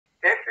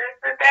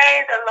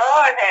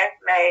Lord has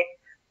made.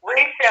 We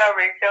shall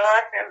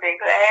rejoice and be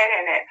glad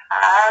in it.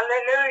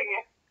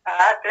 Hallelujah.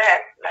 God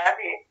bless. Love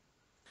you.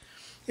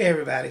 Hey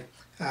everybody,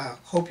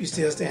 hope you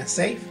still staying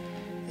safe,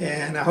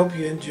 and I hope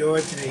you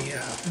enjoyed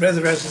the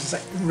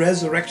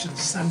Resurrection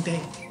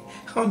Sunday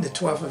on the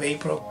 12th of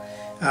April.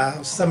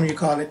 Some of you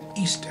call it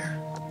Easter,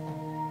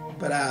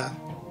 but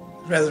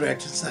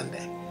Resurrection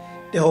Sunday.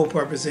 The whole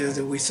purpose is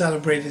that we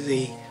celebrated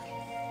the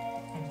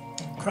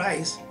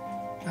Christ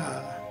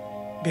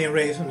being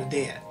raised from the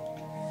dead.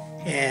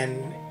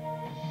 And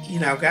you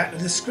know, got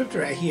this scripture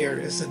right here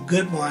is a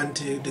good one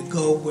to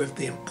go with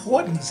the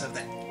importance of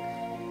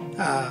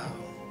that.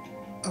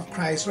 Of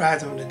Christ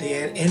rising from the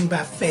dead, and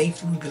by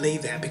faith we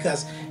believe that,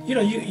 because you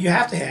know you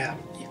have to have,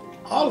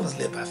 all of us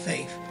live by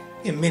faith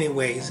in many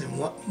ways, in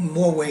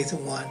more ways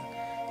than one.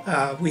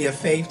 We have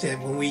faith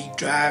that when we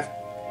drive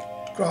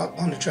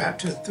on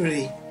the through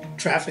the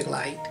traffic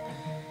light,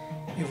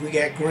 if we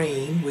got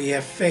green, we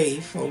have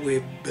faith, or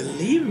we're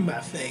believing by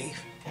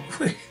faith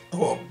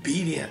or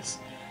obedience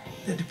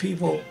that the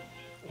people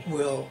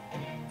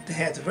that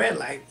had the red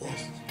light will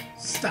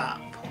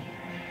stop.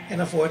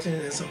 And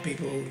unfortunately, there's some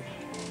people who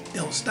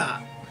don't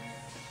stop.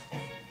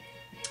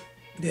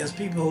 There's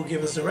people who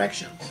give us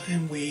directions,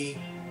 and we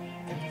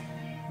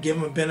give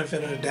them a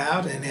benefit of the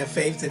doubt and have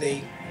faith that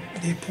they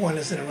point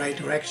us in the right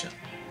direction.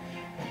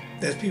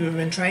 There's people who've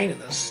been training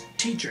us,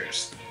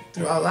 teachers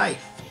through our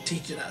life,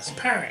 teaching us,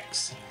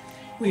 parents.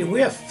 We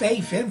have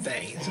faith in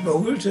things, but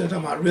we're just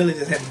talking about really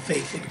just having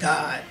faith in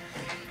God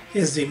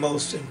is the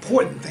most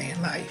important thing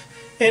in life.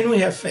 And we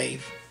have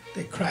faith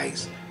that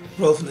Christ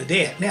rose from the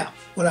dead. Now,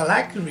 what I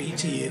like to read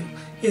to you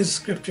is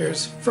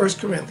scriptures, 1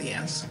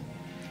 Corinthians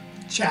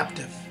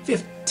chapter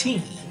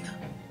 15.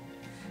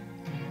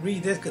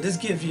 Read this, because this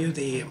gives you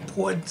the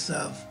importance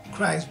of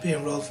Christ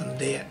being rose from the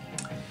dead.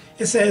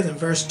 It says in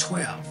verse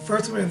 12,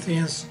 1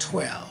 Corinthians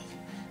 12,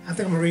 I think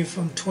I'm going to read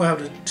from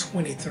 12 to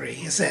 23.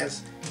 It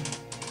says,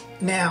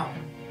 "Now,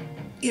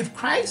 if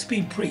Christ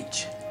be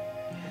preached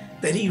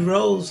that he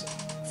rose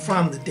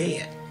from the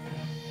dead,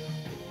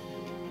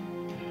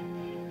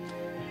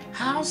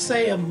 how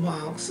say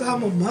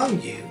some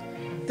among you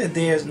that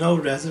there is no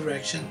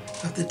resurrection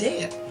of the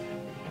dead?"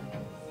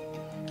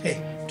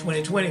 Hey,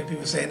 2020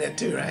 people saying that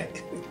too,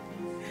 right?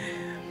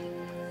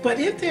 "But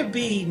if there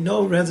be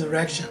no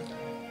resurrection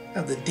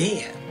of the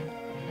dead,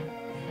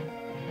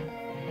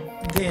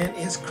 then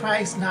is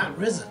Christ not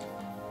risen?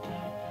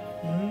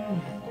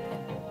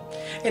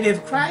 And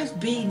if Christ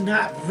be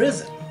not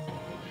risen,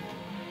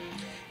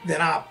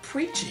 then our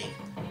preaching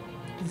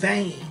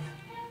vain,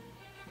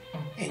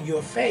 and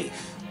your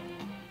faith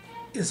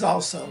is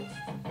also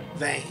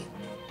vain.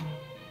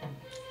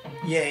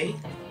 Yea,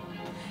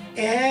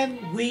 and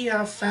we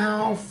are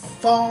found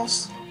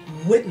false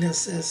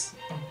witnesses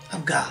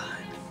of God."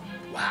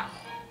 Wow.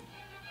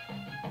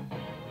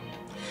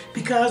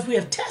 "Because we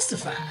have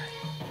testified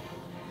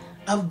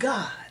of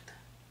God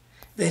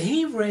that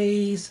he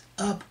raised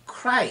up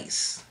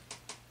Christ,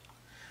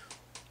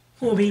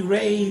 whom he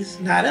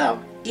raised not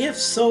up, if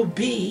so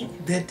be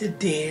that the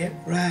dead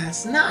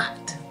rise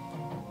not."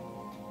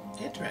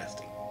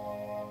 Interesting.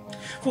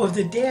 "For if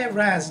the dead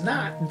rise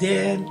not,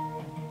 then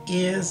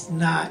is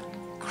not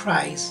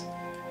Christ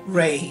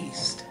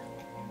raised.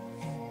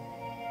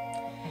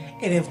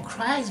 And if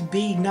Christ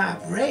be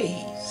not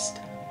raised,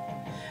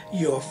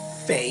 your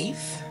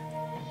faith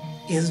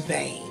is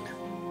vain.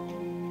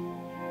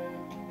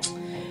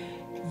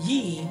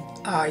 Ye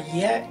are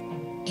yet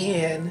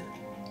in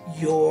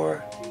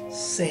your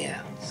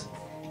sins."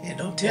 And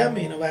don't tell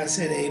me nobody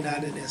said they ain't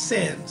not in their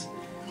sins,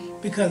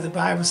 because the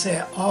Bible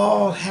said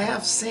all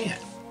have sinned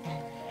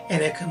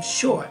and it comes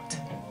short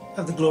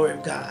of the glory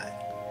of God.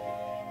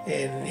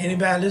 And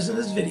anybody listening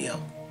to this video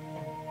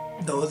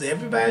knows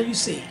everybody you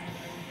see,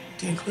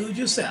 to include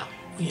yourself,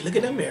 when you look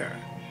in the mirror,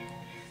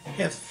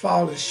 have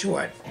fallen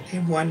short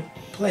in one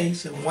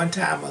place at one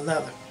time or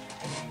another.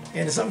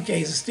 And in some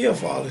cases still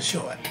falling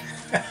short.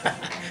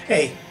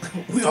 Hey,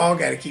 we all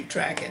got to keep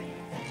tracking.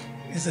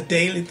 It's a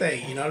daily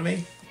thing, you know what I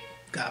mean?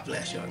 God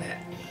bless you on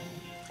that.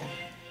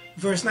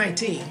 Verse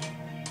 19,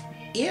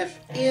 "If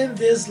in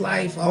this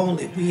life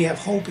only we have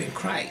hope in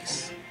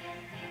Christ,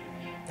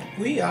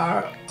 we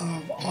are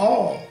of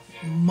all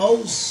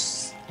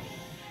most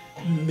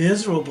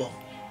miserable.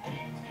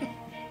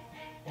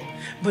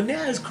 But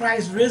now is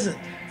Christ risen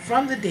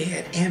from the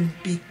dead and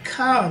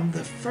become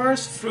the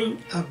first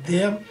fruit of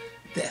them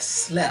that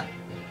slept.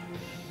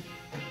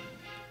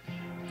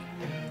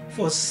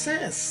 For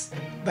since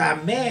by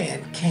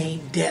man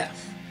came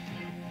death,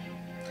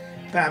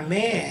 by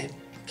man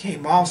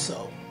came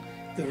also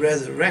the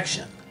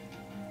resurrection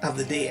of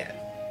the dead.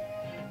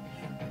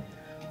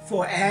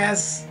 For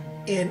as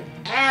in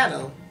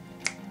Adam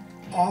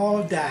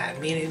all died,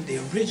 meaning the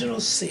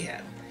original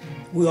sin,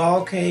 we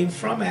all came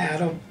from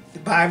Adam. The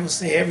Bible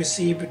says every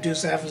seed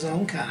produced after his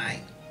own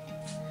kind.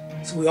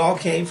 So we all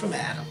came from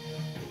Adam.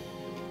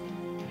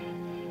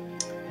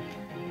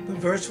 But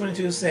verse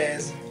 22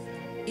 says,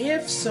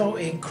 if so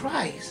in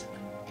Christ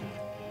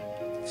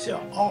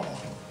shall all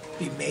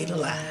be made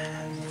alive.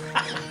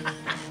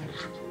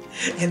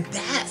 And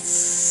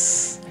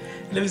that's,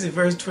 let me see,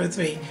 verse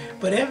 23.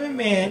 But every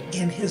man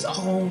in his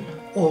own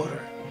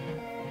order.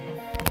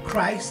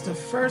 Christ the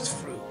first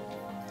fruit.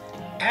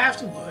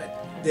 Afterward,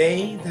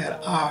 they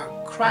that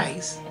are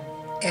Christ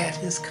at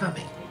his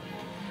coming.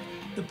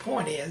 The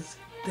point is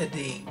that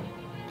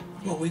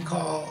what we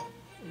call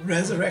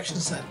Resurrection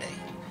Sunday,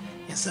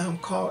 and some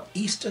call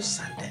Easter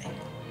Sunday,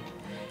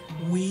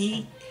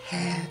 we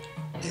had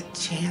the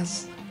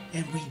chance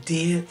and we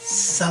did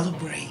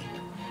celebrate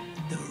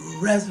the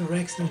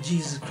resurrection of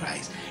Jesus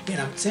Christ. And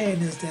I'm saying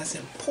this, that's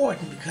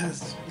important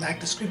because, like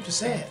the scripture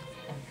said,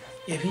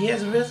 if he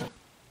hasn't risen,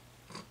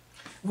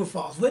 we're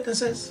false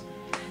witnesses.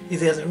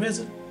 If he hasn't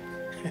risen,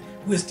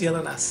 we're still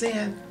in our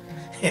sin.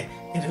 And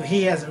if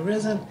he hasn't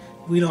risen,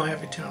 we don't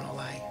have eternal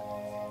life.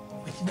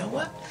 But you know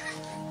what?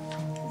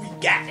 We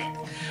got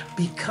it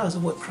because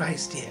of what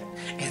Christ did.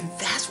 And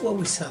that's what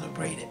we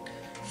celebrated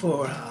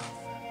for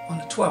on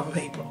the 12th of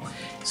April.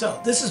 So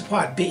this is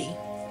part B.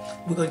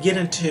 We're going to get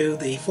into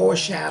the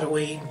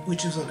foreshadowing,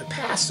 which is on the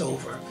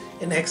Passover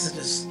in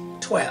Exodus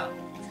 12.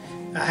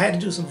 I had to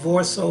do some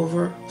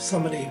voiceover,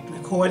 some of the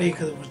recording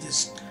because it was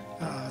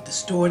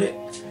distorted.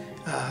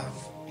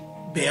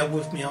 Bear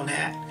with me on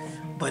that.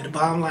 But the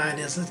bottom line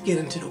is, let's get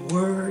into the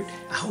Word.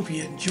 I hope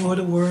you enjoy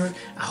the Word.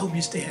 I hope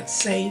you're staying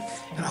safe.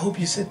 And I hope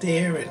you sit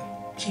there and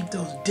keep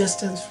those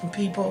distance from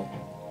people.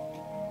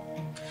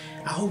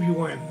 I hope you're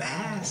wearing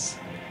masks.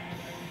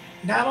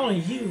 Not only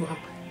you,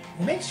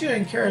 make sure you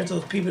encourage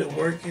those people that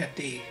work at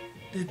the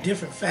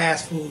different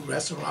fast food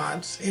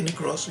restaurants, in the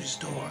grocery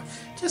store.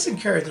 Just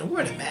encourage them to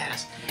wear the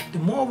mask. The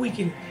more we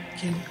can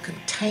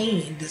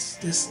contain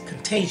this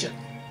contagion,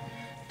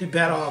 the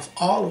better off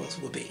all of us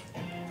will be.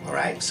 All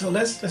right, so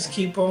let's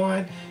keep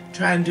on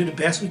trying to do the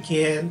best we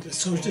can, the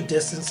social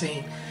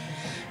distancing,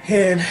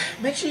 and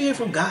make sure you hear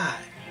from God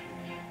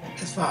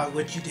as far as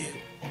what you do.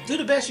 Do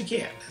the best you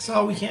can. That's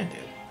all we can do.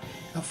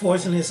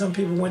 Unfortunately, some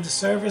people went to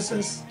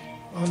services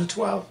on the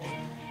 12th,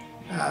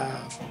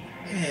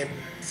 and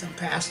some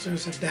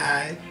pastors have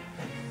died,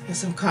 and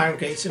some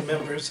congregation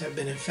members have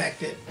been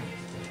infected.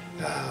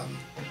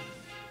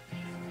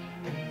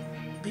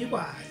 Be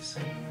wise,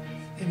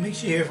 and make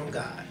sure you hear from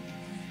God.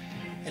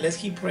 And let's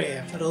keep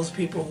praying for those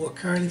people who are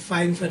currently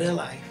fighting for their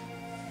life.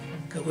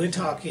 Because we're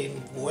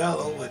talking well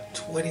over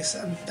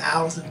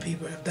 27,000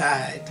 people have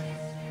died.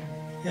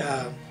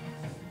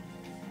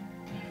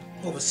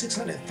 Over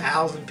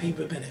 600,000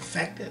 people have been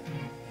infected.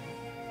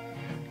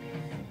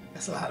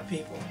 That's a lot of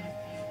people.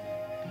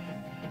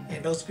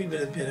 And those people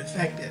that have been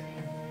infected,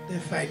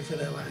 they're fighting for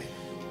their life.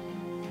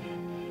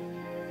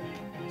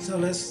 So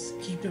let's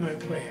keep them in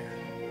prayer.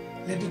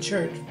 Let the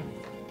church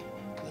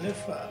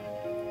lift up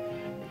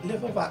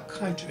our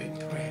country in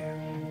prayer.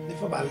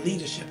 Lift up our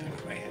leadership in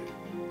prayer.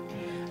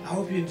 I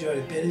hope you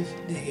enjoyed the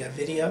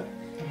video,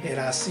 and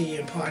I'll see you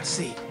in part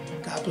C.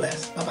 God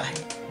bless. Bye-bye.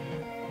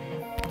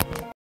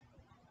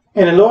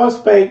 And the Lord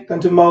spake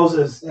unto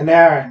Moses and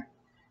Aaron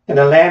in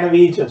the land of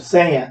Egypt,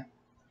 saying,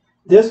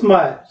 This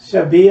month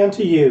shall be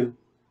unto you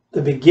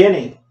the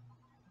beginning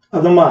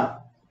of the month.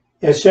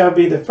 It shall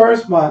be the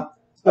first month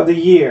of the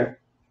year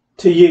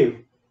to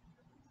you.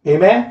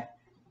 Amen?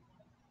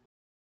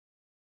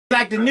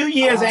 Like the New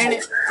Year's, ain't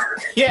it?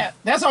 Yeah,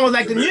 that's almost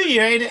like the New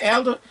Year, ain't it,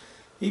 Elder?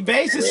 He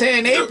basically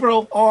saying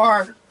April,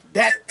 or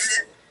that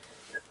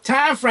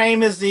time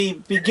frame is the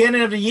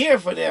beginning of the year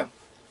for them.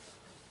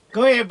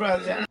 Go ahead,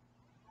 Brother John.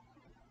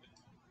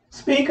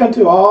 Speak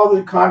unto all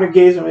the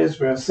congregation of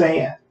Israel,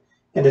 saying,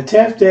 In the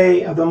 10th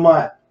day of the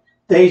month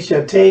they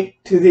shall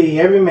take to thee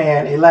every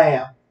man a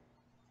lamb.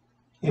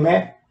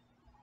 Amen?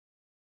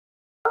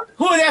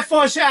 Who is that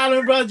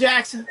foreshadowing, Brother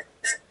Jackson?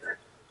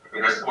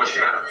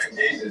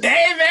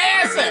 Dave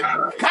Anson.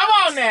 Come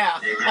on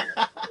now.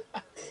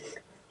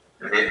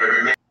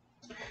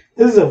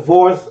 This is a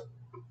voice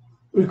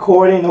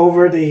recording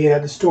over the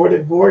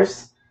distorted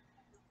voice.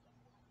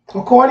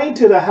 According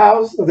to the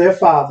house of their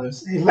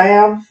fathers, a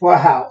lamb for a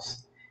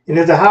house. And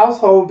if the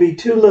household be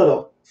too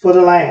little for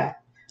the lamb,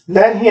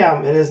 let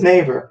him and his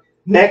neighbor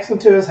next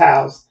unto his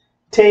house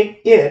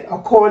take it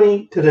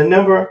according to the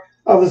number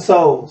of the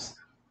souls.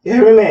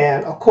 Every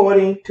man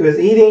according to his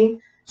eating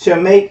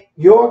shall make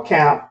your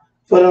account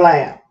for the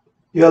lamb.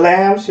 Your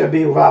lamb shall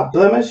be without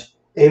blemish,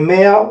 a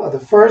male of the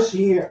first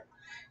year.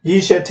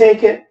 Ye shall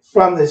take it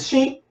from the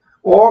sheep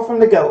or from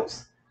the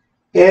goats,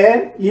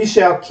 and ye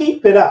shall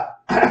keep it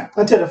up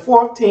until the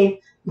 14th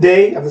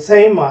day of the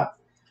same month.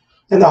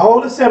 And the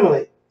whole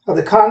assembly of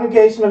the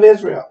congregation of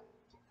Israel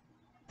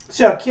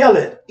shall kill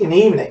it in the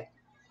evening.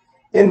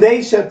 And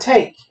they shall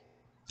take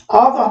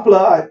of the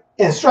blood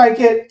and strike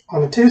it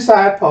on the two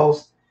side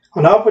posts,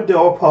 on the upper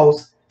door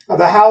posts of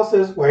the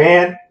houses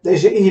wherein they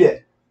should eat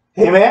it.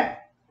 Amen?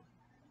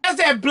 There's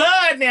that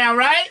blood now,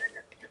 right?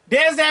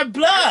 There's that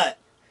blood.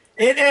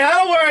 In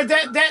other words,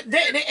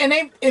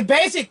 it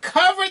basically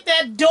covered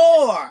that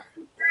door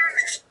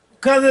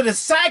because of the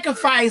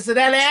sacrifice of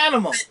that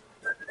animal.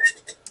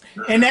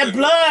 And that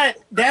blood,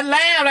 that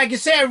lamb, like you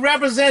said,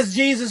 represents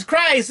Jesus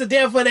Christ. So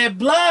therefore that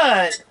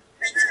blood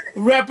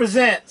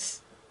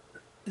represents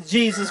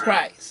Jesus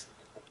Christ.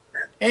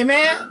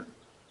 Amen.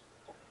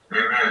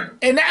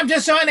 And I'm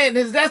just showing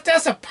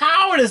that's a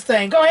powerless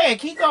thing. Go ahead,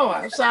 keep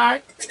going. I'm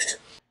sorry.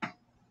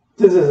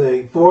 This is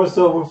a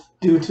voiceover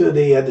due to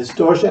the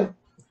distortion.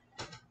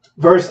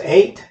 Verse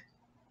 8.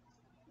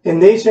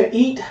 And they shall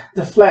eat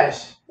the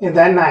flesh in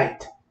that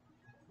night,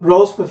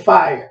 roast with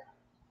fire,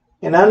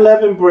 and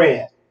unleavened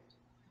bread,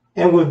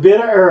 and with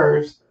bitter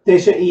herbs they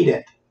shall eat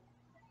it.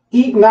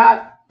 Eat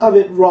not of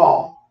it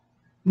raw,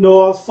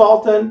 nor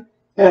salten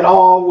at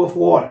all with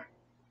water,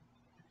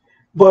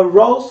 but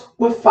roast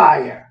with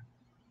fire,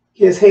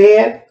 his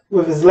head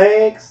with his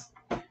legs,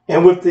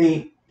 and with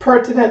the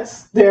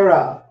purtenance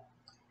thereof.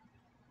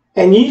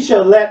 And ye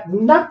shall let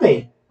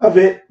nothing of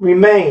it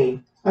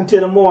remain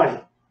until the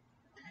morning.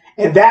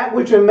 And that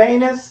which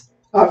remaineth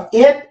of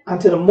it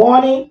until the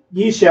morning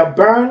ye shall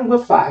burn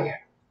with fire.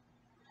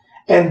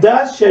 And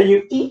thus shall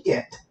you eat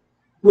it,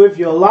 with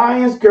your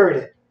loins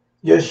girded,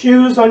 your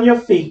shoes on your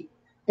feet,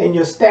 and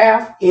your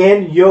staff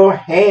in your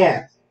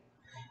hand.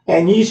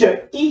 And ye shall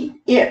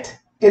eat it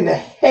in the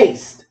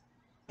haste.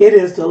 It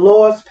is the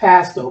Lord's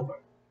Passover.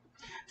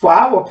 For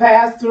I will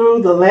pass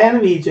through the land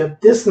of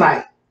Egypt this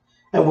night,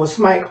 and will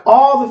smite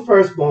all the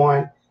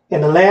firstborn in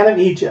the land of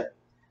Egypt,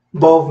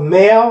 both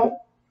male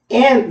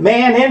and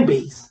man and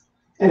beast,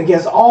 and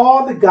against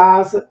all the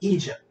gods of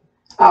Egypt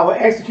I will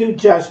execute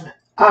judgment.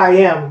 I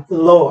am the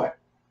Lord.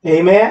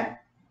 Amen.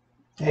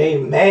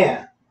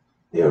 Amen.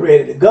 They're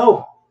ready to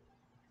go.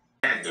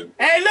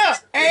 Hey, look,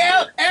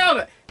 hey,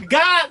 elder,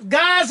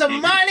 God's of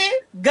money,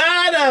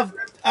 God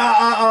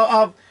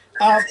of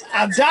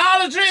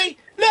idolatry.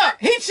 Look,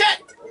 he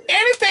shut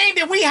anything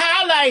that we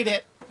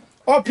highlighted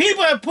or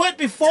people have put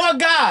before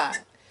God.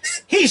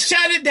 He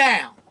shut it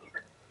down.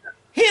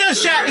 He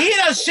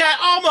done shut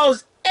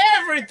almost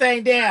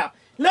everything down.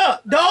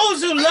 Look,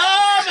 those who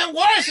love and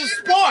worship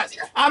sports.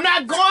 I'm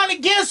not going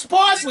against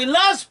sports. We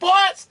love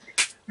sports.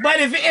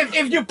 But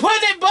if you put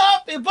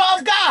it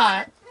above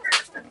God,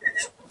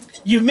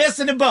 you're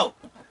missing the boat.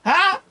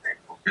 Huh?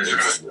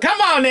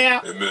 Come on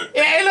now.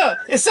 Hey, look,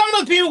 if some of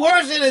those people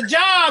worship the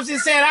jobs, he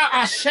said,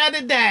 I shut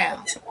it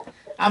down.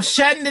 I'm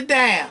shutting it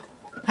down.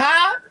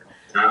 Huh?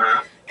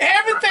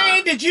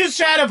 Everything that you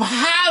try to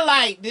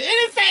highlight,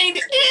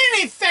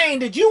 anything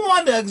that you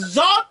want to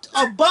exalt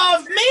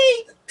above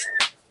me,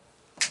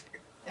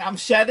 I'm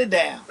shutting it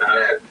down.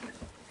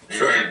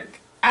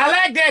 I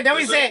like that. Then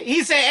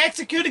he said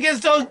execute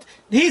against those,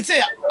 he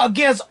said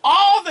against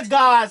all the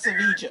gods of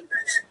Egypt.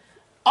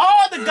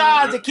 All the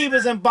gods that keep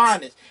us in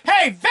bondage.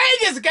 Hey,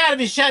 Vegas got to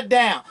be shut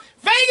down.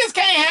 Vegas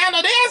can't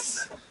handle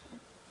this.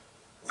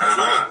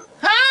 Huh?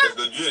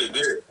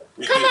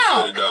 Come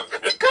on.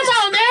 Come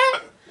on now.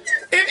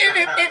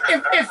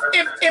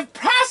 If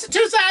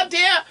prostitutes out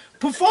there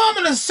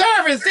performing a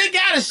service, they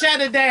got to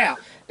shut it down.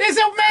 They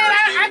said, man,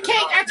 I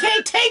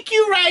can't take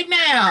you right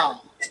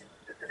now.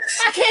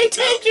 I can't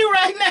take you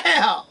right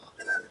now.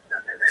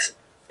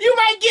 You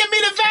might give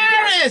me the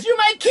virus. You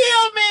might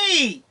kill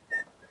me.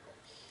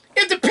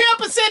 If the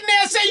pimp is sitting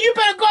there and say, you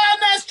better go out in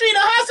that street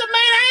and hustle,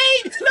 man,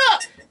 I ain't.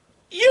 Look,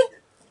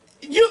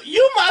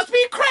 you must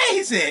be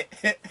crazy.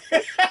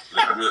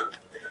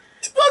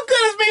 What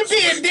good is me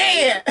being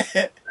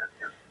dead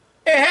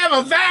and have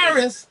a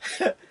virus?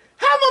 How am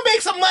I gonna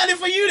make some money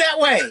for you that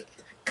way?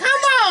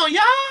 Come on,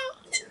 y'all.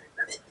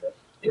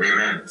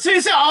 So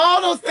you said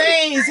all those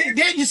things.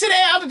 You see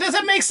that, Elder? Does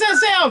that make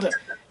sense, Elder?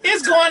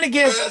 It's going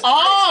against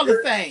all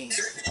the things.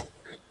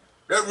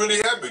 That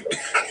really happened. Ain't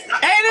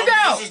it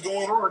though? This is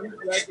going on.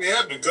 This actually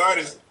happened.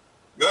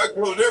 God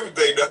closed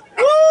everything down.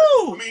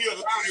 Woo! Me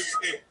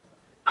alive.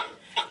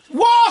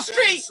 Wall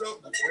Street.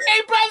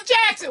 Hey, Brother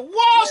Jackson,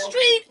 Wall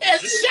Street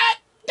is shut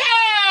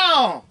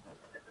down.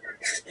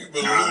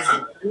 People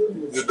losing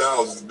billions of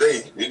dollars a day.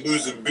 They're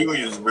losing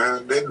billions,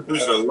 man. They're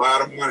losing a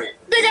lot of money.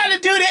 They got to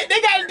do that. They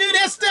got to do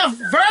that stuff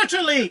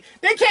virtually.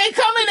 They can't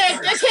come in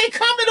there. They can't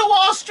come into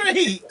Wall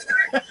Street.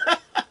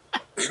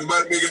 Ain't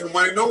nobody making no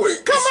money no way.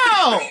 Come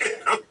on.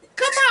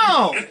 Come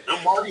on.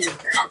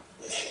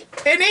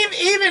 And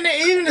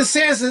even the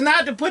sense is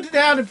not to put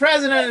down the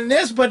president in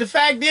this, but the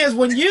fact is,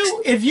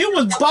 if you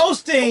was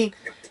boasting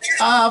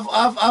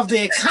of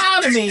the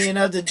economy and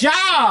of the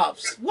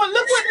jobs, well,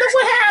 look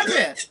what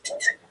happened.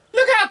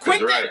 Look how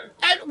quick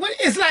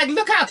it's like.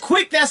 Look how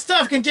quick that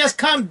stuff can just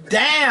come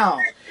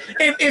down.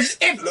 If you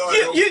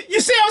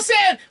see what I'm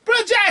saying, Bro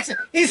Jackson,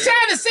 he's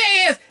trying to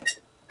say is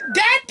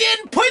that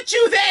didn't put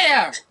you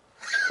there.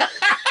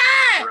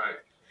 Right.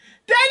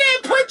 That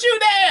didn't put you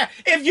there.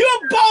 If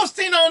you're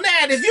boasting on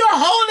that, if you're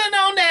holding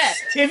on that,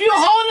 if you're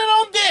holding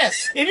on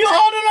this, if you're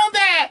holding on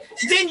that,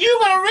 then you're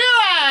going to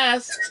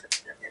realize,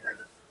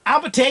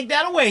 I'm going to take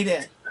that away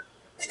then.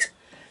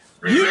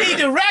 You need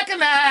to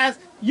recognize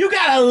you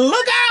got to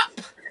look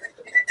up.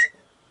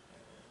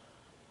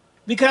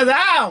 Because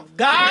I'm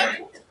God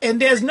and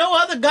there's no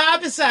other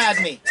God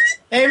beside me.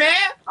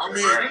 Amen? I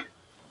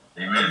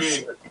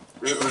mean,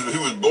 He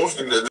was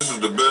boasting that this was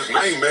the best. And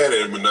I ain't mad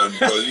at him or nothing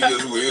because he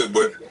is who he is,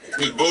 but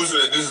he was boasting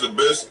that this is the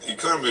best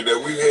economy that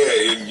we've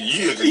had in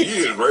years and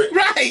years, right?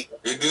 Right.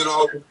 And then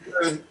all of a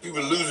sudden, he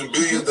was losing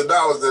billions of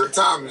dollars at a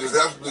time, and there's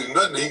absolutely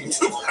nothing he can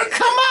do about it.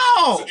 Come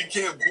on. So he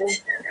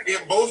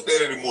can't boast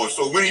that anymore.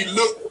 So when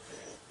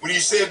he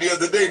said the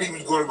other day that he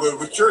was going to go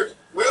to church,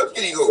 where else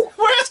can he go?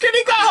 Where else can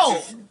he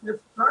go? You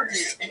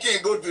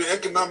can't go to the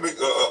economic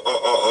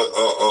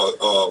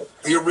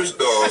theorists,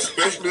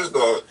 specialists,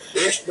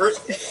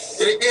 experts.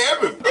 They can't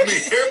have him. I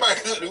mean,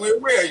 everybody, we're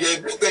aware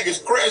this thing is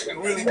crashing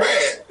really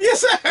bad.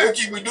 Yes, sir. What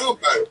can we do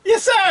about it?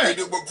 Yes, sir. They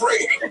do but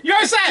pray. You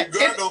understand?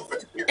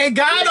 And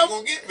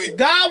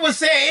God will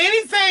say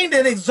anything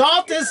that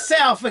exalts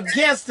itself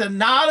against the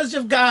knowledge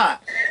of God.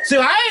 So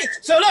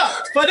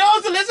look, for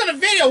those who listen to the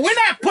video, we're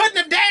not putting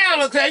it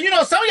down. Okay? You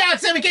know, some of y'all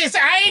say we can't say,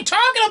 I ain't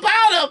talking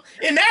about him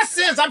in that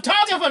sense. I'm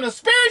talking from the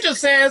spiritual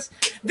sense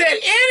that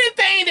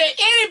anything that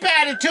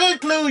anybody, to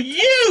include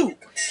you,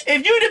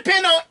 if you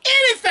depend on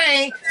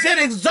anything that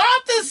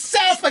exalts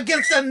itself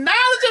against the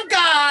knowledge of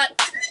God,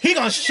 he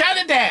gonna shut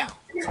it down.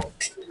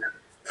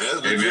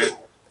 Amen.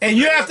 And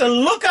you have to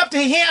look up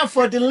to him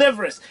for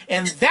deliverance.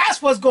 And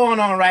that's what's going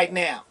on right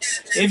now.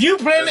 If you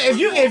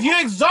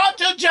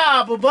exalt your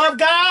job above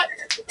God,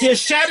 he'll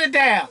shut it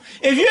down.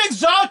 If you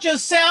exalt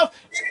yourself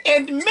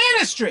in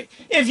ministry,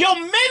 if your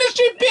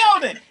ministry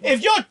building,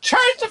 if your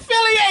church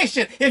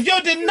affiliation, if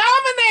your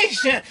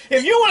denomination,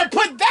 if you want to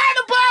put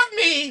that above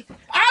me,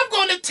 I'm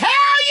going to tell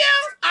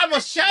you, I'm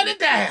going to shut it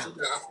down.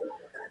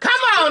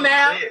 Come on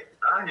now.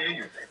 I hear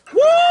you.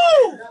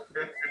 Woo!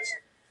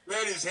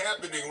 That is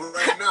happening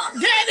right now.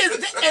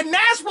 And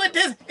that's what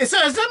this. So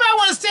if somebody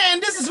want to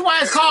understand, this is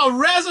why it's called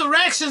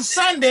Resurrection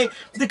Sunday,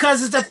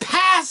 because it's the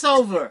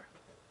Passover.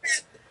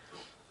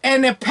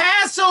 And the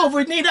Passover,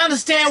 you need to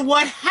understand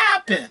what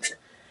happened.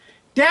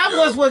 That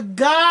was what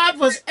God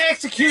was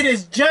executing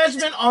his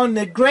judgment on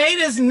the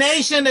greatest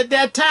nation at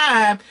that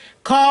time,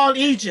 called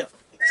Egypt.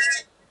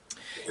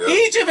 Yep.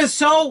 Egypt is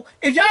so.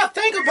 If y'all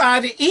think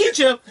about it,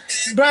 Egypt,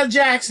 Brother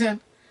Jackson,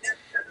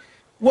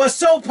 was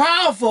so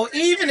powerful.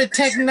 Even the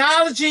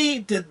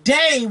technology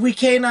today, we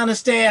can't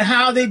understand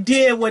how they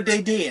did what they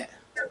did.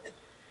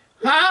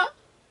 Huh?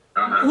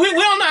 We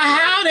don't know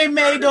how they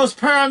made those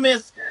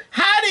pyramids,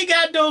 how they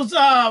got those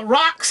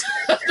rocks,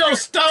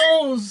 those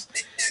stones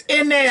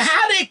in there,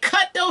 how they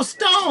cut those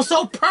stones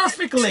so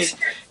perfectly.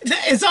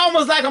 It's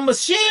almost like a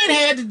machine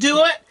had to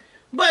do it.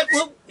 But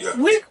you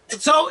know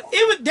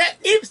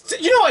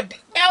what,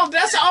 El,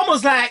 that's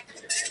almost like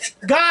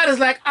God is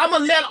like, I'm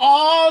gonna let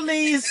all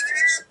these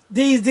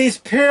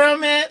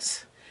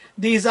pyramids,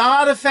 these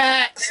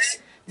artifacts,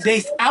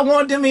 I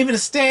want them even to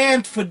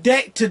stand for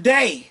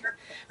today,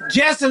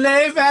 just to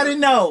let everybody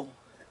know,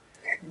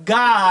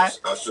 God,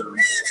 I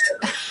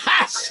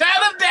shut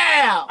them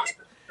down.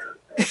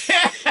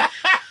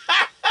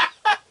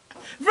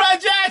 Bro,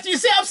 Josh, you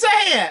see what I'm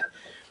saying?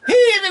 He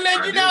even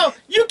let you know,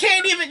 we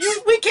can't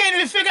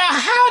even figure out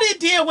how they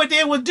did what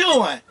they were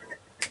doing.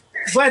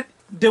 But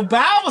the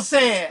Bible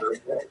said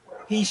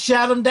he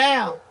shut them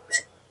down.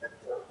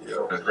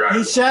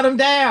 He shut him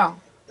down,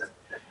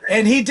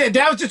 and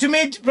that was just, to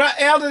me,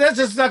 Elder. That's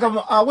just like a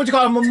what you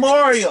call a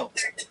memorial.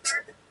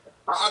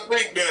 I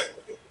think that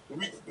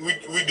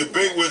we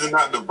debate whether or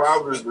not the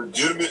Bible is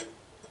legitimate,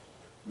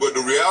 but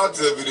the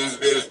reality of it is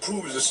that it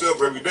proves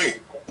itself every day.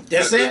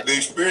 That's it. The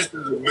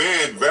experiences of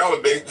man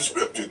validate the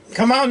scripture.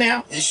 Come on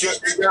now. He shut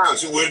it down.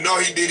 So, well, no,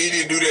 he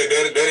didn't do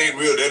that. That ain't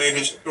real. That ain't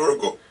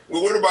historical.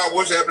 Well, what about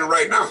what's happening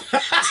right now?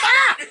 And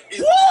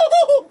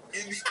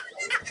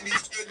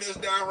he's shutting us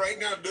down right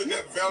now. Does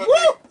that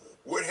validate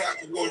what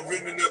happened, what was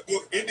written in that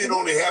book? It didn't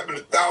only happen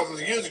thousands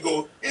of years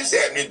ago. It's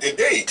happening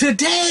today.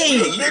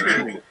 Today. We're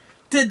living it.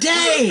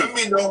 Today. I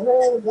mean, the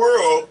whole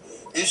world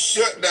is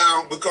shut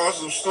down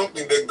because of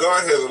something that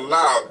God has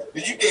allowed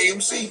that you can't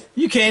even see.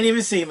 You can't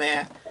even see,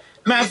 man.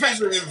 Matter of fact,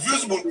 these are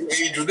invisible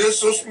angels. They're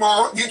so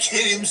small, you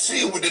can't even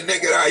see them with the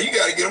naked eye. You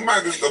got to get a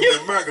microscope,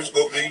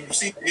 and you can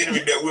see the enemy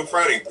that we're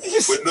fighting.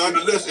 But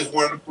nonetheless, it's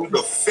one of the most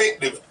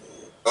effective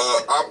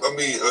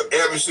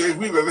adversaries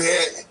we've ever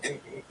had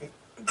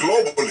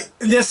globally.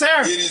 Yes,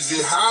 sir. It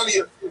is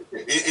highly,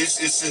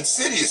 it's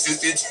insidious.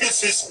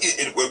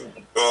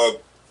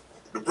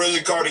 The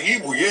president called it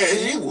evil. Yeah,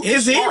 it's evil.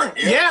 It's evil.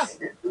 Yeah.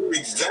 It's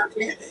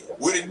exactly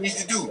what it needs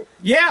to do.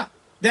 Yeah.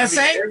 That's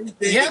it.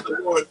 Yeah.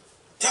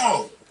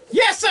 Dog.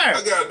 Yes, sir.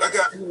 I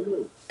got.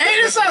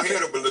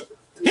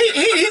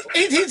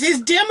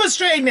 He's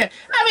demonstrating it.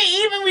 I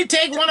mean, even we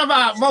take one of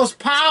our most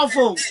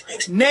powerful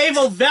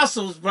naval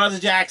vessels, Brother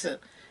Jackson,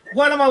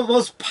 one of our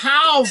most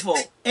powerful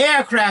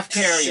aircraft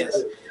carriers.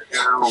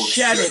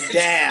 Shut it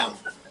down.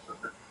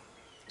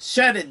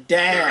 Shut it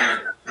down.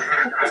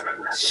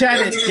 Shut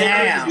it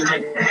down.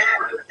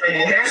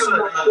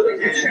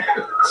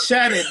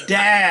 Shut it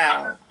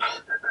down.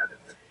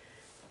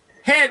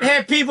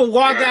 Had people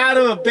walk out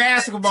of a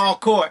basketball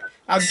court,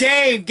 a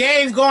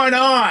game going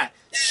on.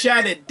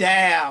 Shut it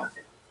down.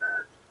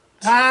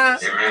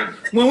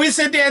 When we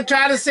sit there and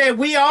try to say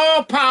we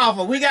all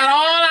powerful, we got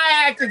all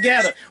our act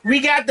together, we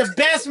got the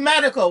best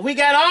medical, we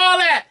got all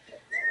that.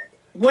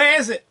 Where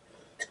is it?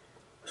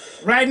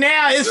 Right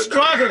now it's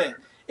struggling.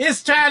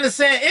 It's trying to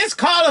say, it's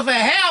calling for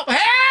help.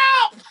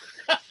 Help!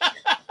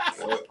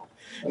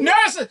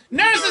 Nurses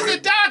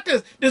and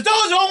doctors, there's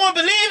those who don't want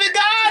to believe in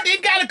God, they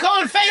got to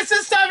go and face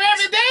this stuff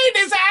every day.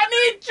 They say, I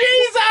need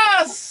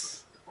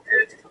Jesus.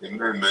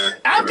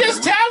 I'm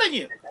just telling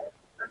you.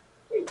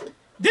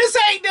 This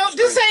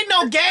ain't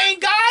no game.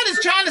 God is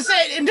trying to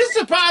say, and this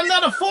is probably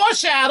another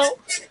foreshadow,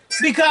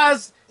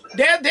 because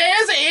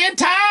there's an end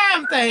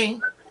time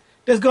thing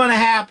that's going to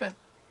happen.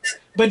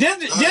 But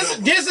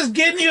this is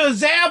getting you an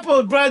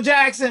example, Brother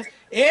Jackson.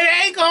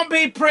 It ain't going to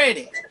be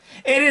pretty.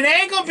 And it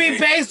ain't going to be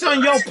based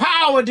on your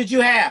power that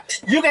you have.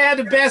 You can have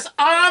the best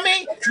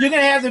army. You can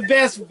have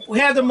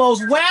the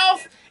most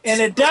wealth. And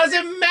it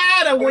doesn't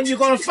matter when you're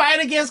going to fight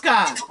against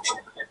God.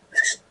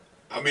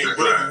 I mean,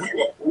 brother,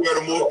 we are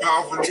the most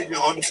powerful nation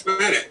on the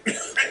planet.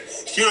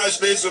 United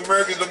States of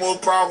America is the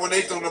most powerful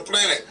nation on the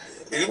planet.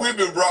 And we've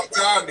been brought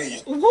to our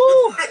knees.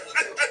 Woo!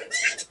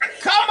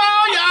 Come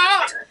on,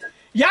 y'all.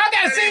 Y'all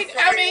gotta see.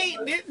 I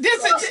mean,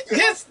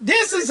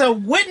 this is a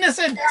witness.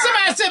 And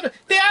somebody said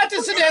they ought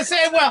to sit there and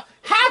say, "Well,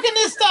 how can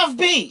this stuff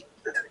be?"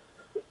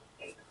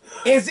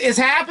 It's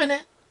happening.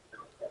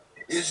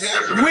 It's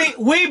happening.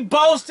 We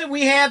boasted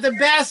we had the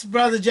best,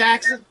 Brother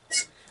Jackson.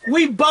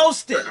 We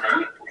boasted.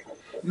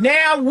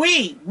 Now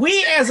we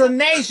as a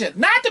nation,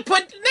 not to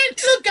put,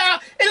 look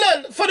out, and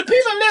look, for the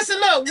people listen,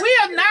 look, we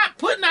are not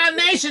putting our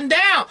nation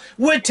down.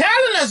 We're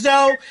telling us,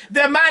 though,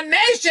 that my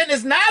nation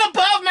is not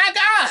above my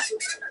God.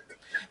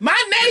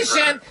 My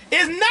nation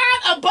is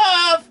not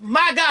above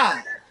my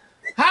God.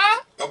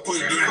 Huh? I'll put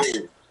it this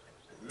way.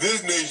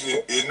 This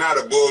nation is not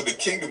above the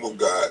kingdom of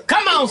God.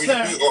 Come on,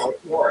 sir.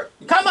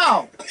 Come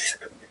on.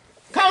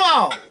 Come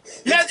on.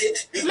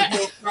 It's the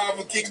most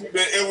powerful kingdom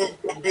that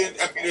ever been,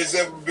 there's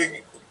ever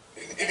been.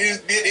 It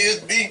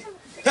is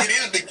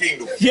the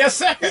kingdom. Yes,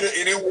 sir. And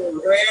it will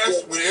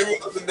last when every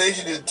other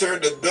nation is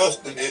turned to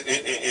dust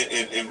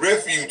and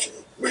refuge.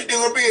 We're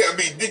still gonna be. I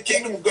mean, the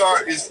kingdom of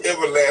God is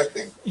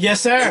everlasting.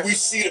 Yes, sir. And we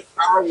see the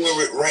power of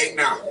it right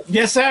now.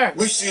 Yes, sir.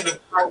 We see the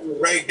power of it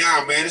right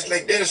now, man. It's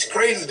like that is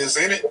craziness,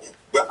 ain't it?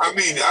 But I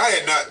mean, I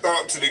had not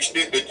thought to the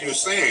extent that you're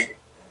saying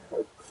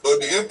of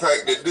the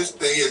impact that this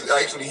thing has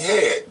actually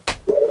had.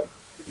 The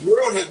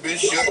world has been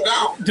shut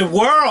down. The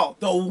world,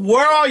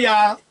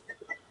 y'all.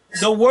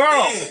 The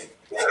world. Man.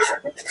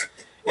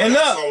 And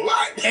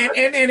look,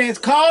 and it's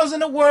causing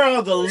the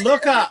world to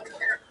look up.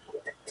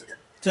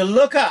 To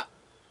look up.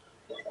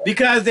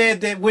 Because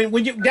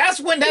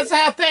that's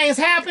how things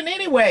happen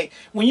anyway.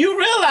 When you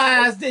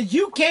realize that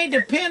you can't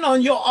depend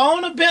on your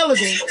own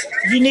ability,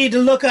 you need to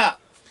look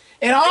up.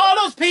 And all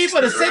those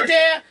people that sit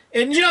there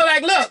and, you know,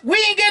 like, look, we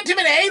ain't getting too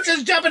many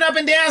atheists jumping up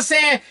and down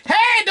saying,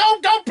 hey,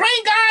 don't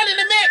bring God in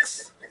the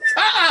mix.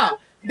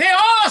 They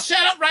all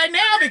shut up right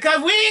now because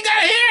we ain't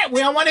got to hear it. We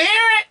don't want to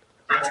hear it.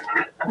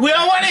 We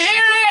don't want to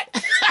hear it.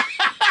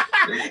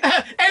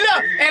 And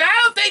look, and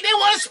I don't think they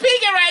want to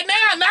speak it right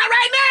now. Not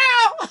right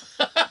now.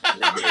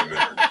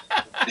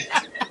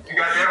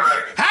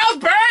 House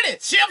burning,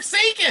 ship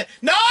sinking.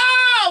 No,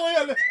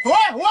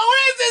 what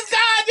is this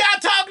God y'all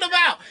talking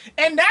about?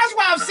 And that's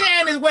why I'm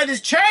saying is where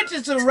this church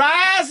is to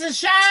rise and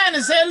shine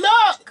and say,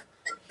 look,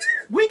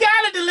 we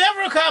got a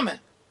deliverer coming.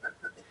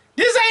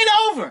 This ain't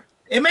over.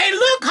 It may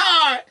look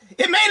hard.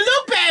 It may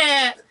look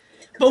bad.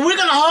 But we're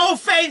going to hold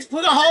faith.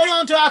 We're going to hold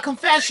on to our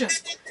confession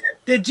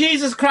that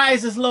Jesus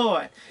Christ is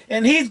Lord.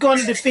 And he's going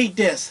to defeat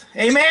this.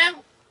 Amen?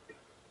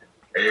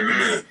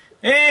 Amen.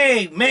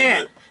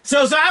 Amen.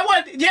 So I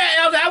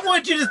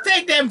want you to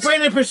think that and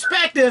bring in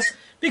perspective,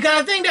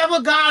 because I think that's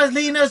what God is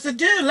leading us to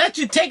do. Let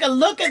you take a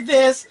look at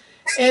this,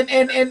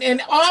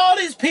 and all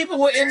these people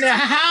were in their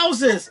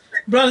houses,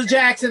 Brother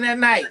Jackson, that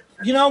night.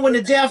 You know, when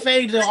the death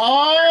angels are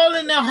all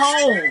in their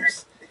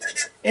homes,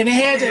 and they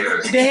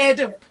had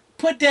to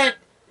put that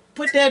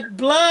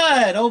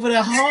blood over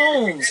their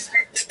homes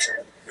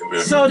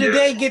so that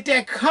they get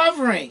that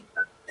covering.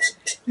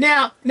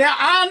 Now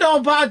I don't know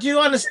about you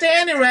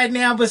understanding right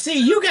now, but see,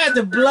 you got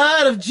the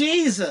blood of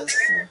Jesus.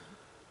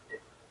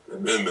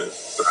 Amen.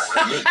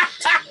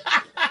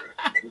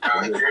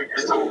 I'm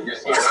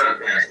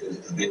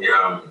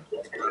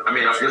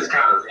just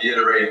kind of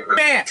reiterating.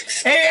 Man,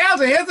 hey,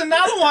 Elton, here's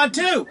another one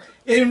too.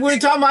 And we're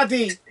talking about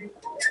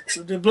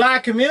the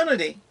black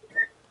community.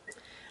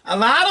 A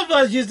lot of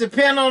us used to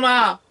depend on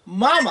our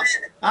mama,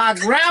 our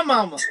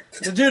grandmama,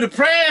 to do the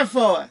praying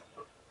for it.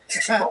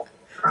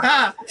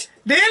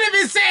 The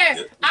enemy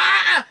said,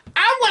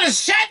 I'm going to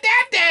shut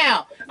that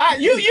down.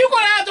 You're going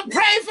to have to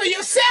pray for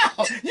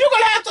yourself. You're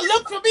going to have to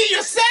look for me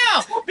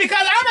yourself, because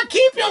I'm going to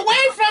keep you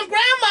away from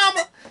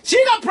grandmama.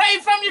 She's going to pray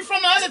from you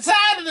from the other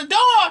side of the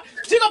door.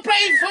 She's going to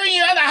pray for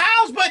you in the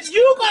house, but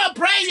you're going to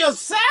pray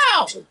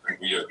yourself.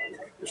 Yeah,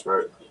 that's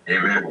right.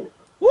 Amen.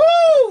 Woo!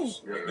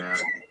 Yeah, man.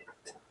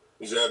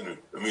 It's happening.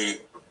 I mean,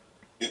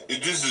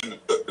 it just is an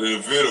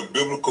event of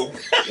biblical,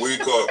 what you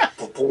call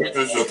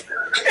proportions of.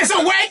 It's a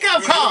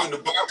wake-up call.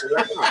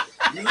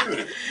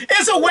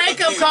 It's a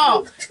wake-up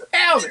call.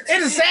 Elder,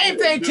 it's the same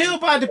thing, too,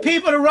 about the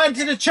people that run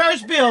to the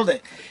church building.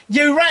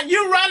 You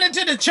run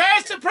into the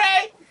church to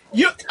pray?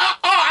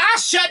 I'll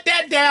shut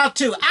that down,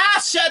 too.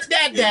 I'll shut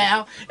that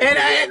down, and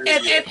I'm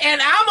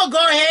going to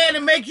go ahead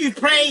and make you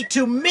pray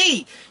to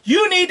me.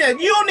 You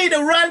don't need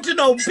to run to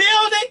no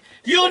building.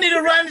 You don't need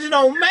to run to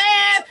no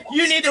man.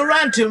 You need to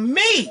run to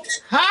me.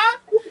 Huh?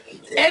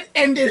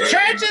 And the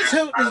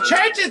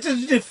churches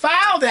to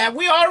defile that,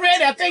 we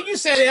already, I think you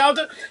said,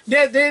 Elder,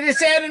 they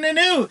said in the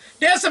news,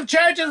 there's some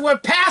churches where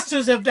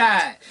pastors have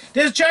died.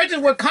 There's churches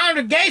where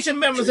congregation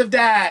members have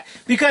died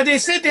because they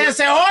sit there and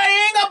say, oh, it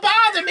ain't gonna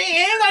bother me,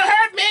 it ain't gonna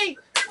hurt me.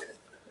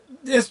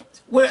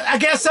 Well, I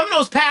guess some of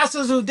those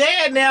pastors who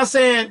dead now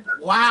saying,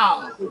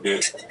 wow,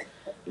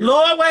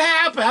 Lord, what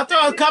happened? I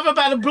thought I was covered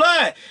by the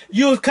blood.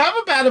 You was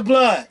covered by the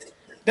blood.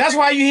 That's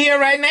why you're here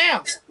right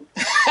now.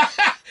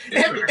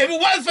 If it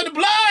wasn't for the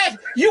blood,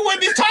 you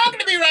wouldn't be talking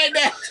to me right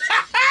now.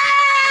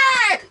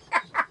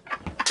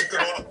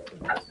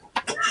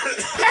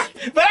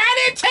 But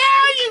I didn't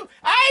tell you.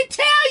 I didn't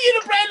tell you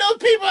to pray those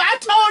people. I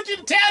told you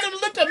to tell them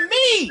to look at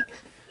me.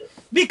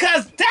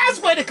 Because that's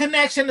where the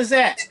connection is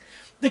at.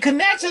 The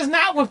connection is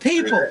not with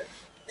people.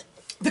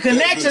 The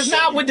connection is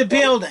not with the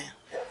building.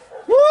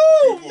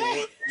 Woo!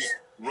 People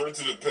run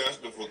to the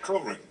pastor for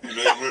covering.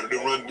 They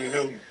run to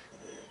him.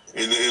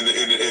 And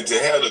to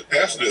have the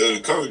pastor of the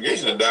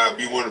congregation to die,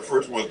 be one of the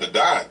first ones to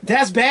die.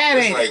 That's bad,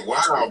 ain't it? It's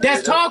like, wow.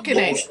 That's man, talking,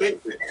 ain't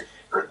it?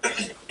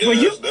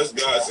 Well, that's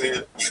God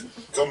saying,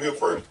 come here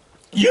first.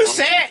 You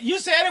said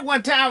it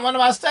one time, one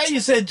of our studies, you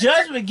said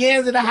judgment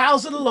begins in the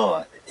house of the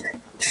Lord.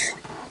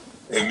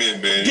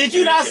 Amen, man. Did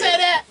you not say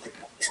that?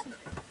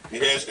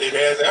 It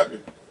has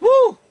happened.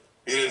 Woo!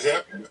 It is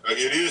happening.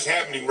 It is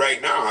happening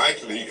right now,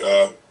 actually.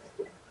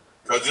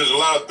 Because there's a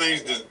lot of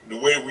things that the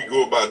way we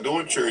go about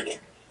doing church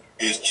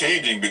is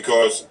changing,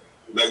 because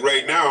like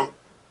right now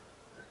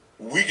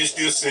we can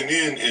still send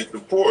in and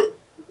support,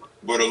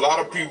 but a lot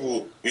of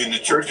people in the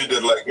churches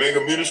that like mega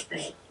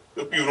ministries,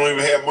 those people don't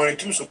even have money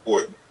to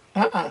support.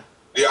 They're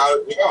out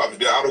of jobs,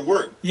 they're out of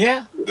work.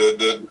 Yeah.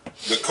 The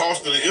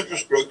cost of the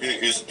infrastructure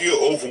is still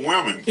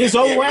overwhelming. It's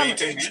overwhelming.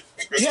 They can't maintain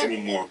the infrastructure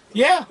anymore.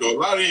 Yeah. So a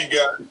lot of these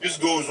guys, if this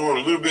goes on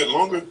a little bit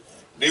longer,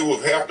 they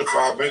will have to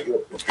file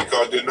bankruptcy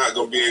because they're not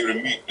going to be able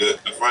to meet the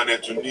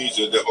financial needs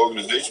of their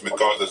organization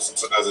because of the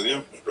size of the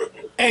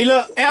infrastructure. Hey,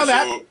 look,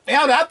 Elder,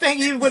 I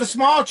think even with a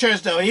small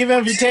church, though, even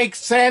if you take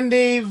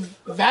Sandy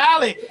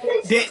Valley,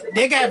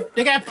 they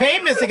got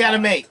payments they got to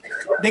make.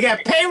 They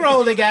got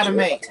payroll they got to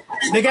make.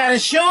 They got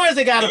insurance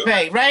they got to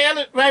pay.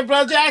 Right,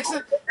 Brother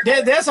Jackson?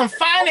 There's some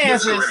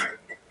finances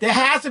that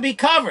has to be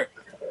covered.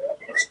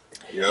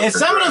 Yep. And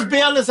some of those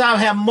buildings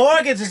have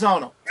mortgages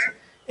on them.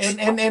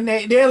 And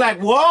they're like,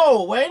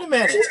 whoa, wait a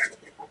minute.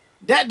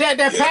 That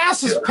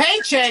pastor's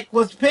paycheck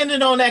was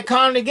dependent on that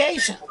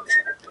congregation.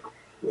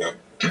 Yeah.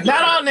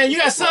 Not on there. You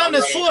got some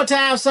that's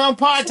full-time, some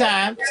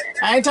part-time.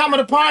 I ain't talking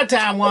about the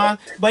part-time ones,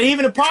 but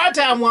even the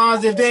part-time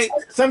ones, if they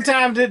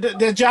sometimes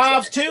the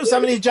jobs too,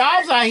 some of these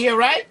jobs out here,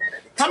 right?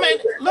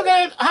 Look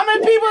at how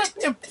many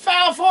people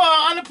filed for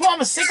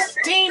unemployment?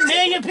 16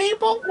 million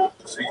people?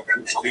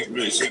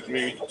 6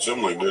 million,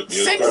 something like that.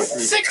 Yeah,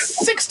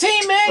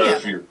 16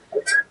 million.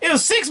 It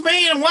was 6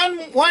 million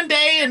one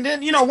day, and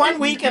then 1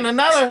 week and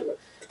another.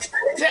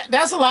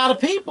 That's a lot of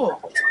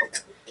people.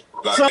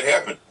 That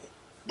happened,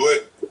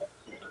 but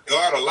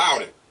God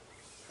allowed it.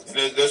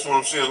 And that's what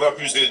I'm saying. A lot of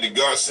people say that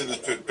God sent this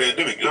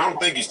pandemic, and I don't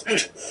think He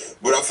sent it,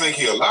 but I think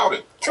He allowed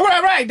it.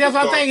 Right. That's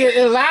what I think it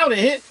allowed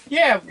it.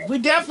 Yeah, we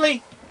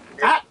definitely.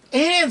 He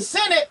didn't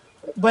send it,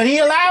 but He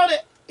allowed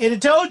it. It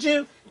told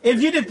you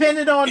if you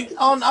depended on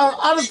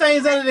other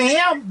things other than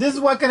Him, this is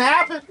what can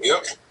happen.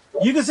 Yep.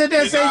 You can sit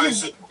there and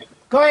say,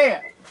 "Go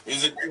ahead."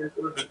 Is it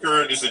to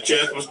turn? Is a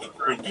chance for us to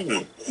turn to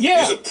Him?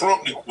 Yeah. Is a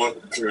prompting for us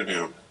to turn to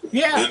Him?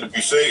 Yeah. And to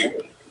be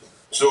saved.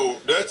 So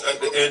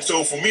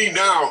so for me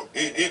now,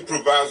 it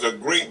provides a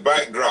great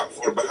backdrop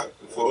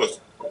for us.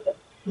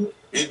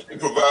 It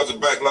provides a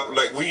backdrop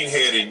like we ain't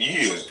had in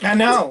years. I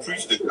know. To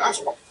preach the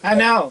gospel. I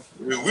know.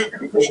 I mean, we're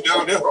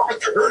down there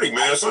hurting,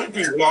 man. Some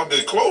people lost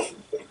their close.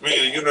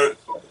 Man,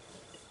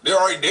 they're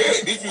already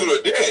dead. These people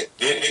are dead,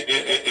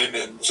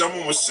 and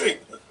someone was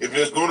sick. If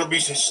there's going to be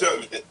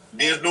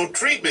there's no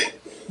treatment.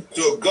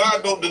 So if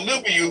God don't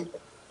deliver you,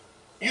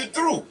 you're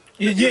through.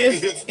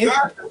 If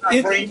God does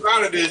not bring you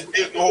out of this,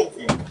 there's no hope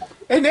for you.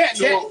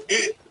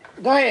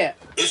 Go ahead.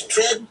 As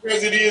tragic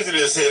as it is, and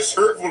as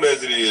hurtful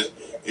as it is,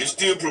 it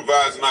still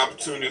provides an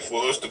opportunity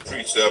for us to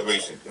preach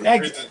salvation,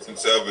 repentance and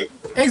salvation.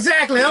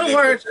 Exactly. In other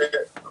words,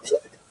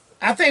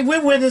 I think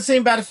we're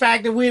witnessing by the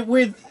fact that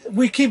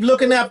we keep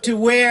looking up to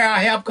where our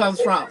help comes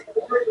from.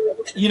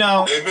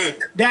 Amen.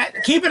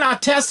 That keeping our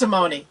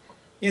testimony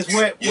is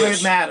where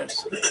it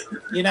matters.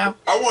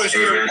 I want to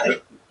share.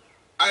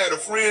 I had a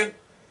friend,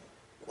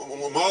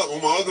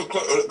 my other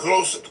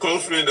close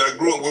friend that I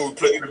grew up with. We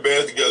played in the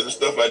band together and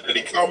stuff like that.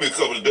 He called me a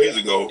couple of days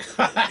ago,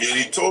 and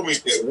he told me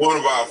that one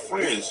of our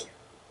friends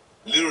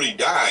literally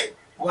died.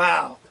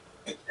 Wow.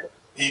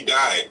 He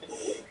died.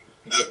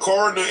 The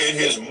coroner and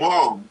his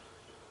mom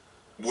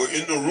were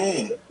in the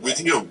room with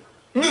him.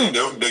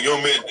 The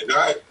young man that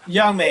died.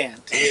 Young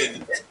man.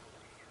 And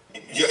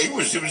yeah, he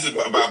was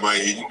about my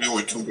age. He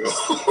was too young.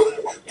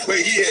 But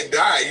he had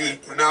died. He was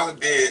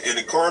pronounced dead, and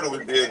the coroner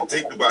was there to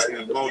take the body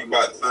and known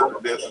about the sign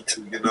of death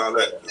certificate and all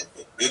that.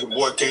 Then the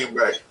boy came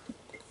back.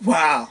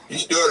 Wow. He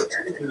started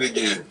preaching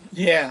again.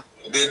 Yeah.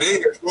 Then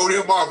they wrote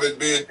him off as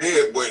being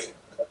dead, but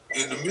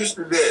in the midst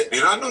of that,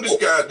 and I know this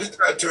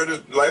guy turned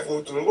his life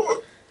over to the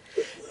Lord.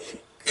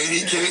 And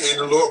he came, and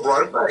the Lord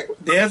brought him back.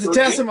 There's the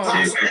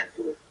testimony.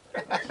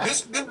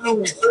 This is who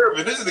we serve,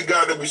 and this is the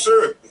God that we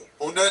serve.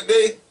 On that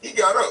day, he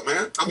got up,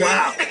 man. I mean,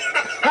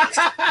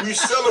 wow. We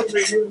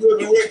celebrate his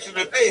resurrection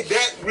today.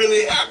 That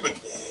really happened.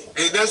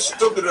 And that's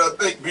something that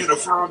I think being a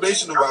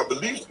foundation of our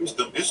belief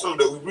system is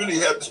something that we really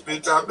have to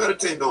spend time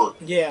meditating on.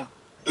 Yeah.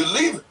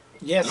 Believe it.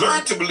 Yes.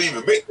 Learn to believe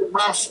it. Make your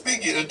mouth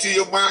speak it until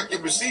your mind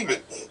can receive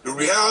it. The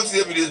reality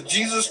of it is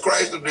Jesus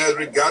Christ of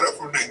Nazareth got up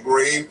from that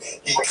grave.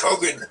 He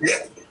conquered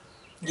death.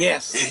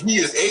 Yes. And he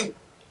is able,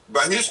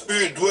 by his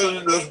spirit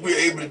dwelling in us, we're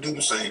able to do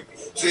the same.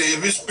 Say,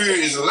 if his spirit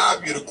is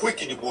alive you to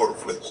quicken your mortal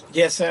flesh.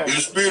 Yes, sir. If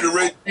the spirit of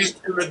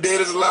raising from the dead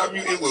is alive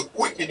you, it will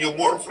quicken your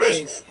mortal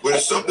flesh. But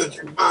it's something that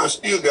your mind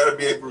still got to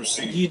be able to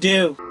receive. You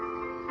do.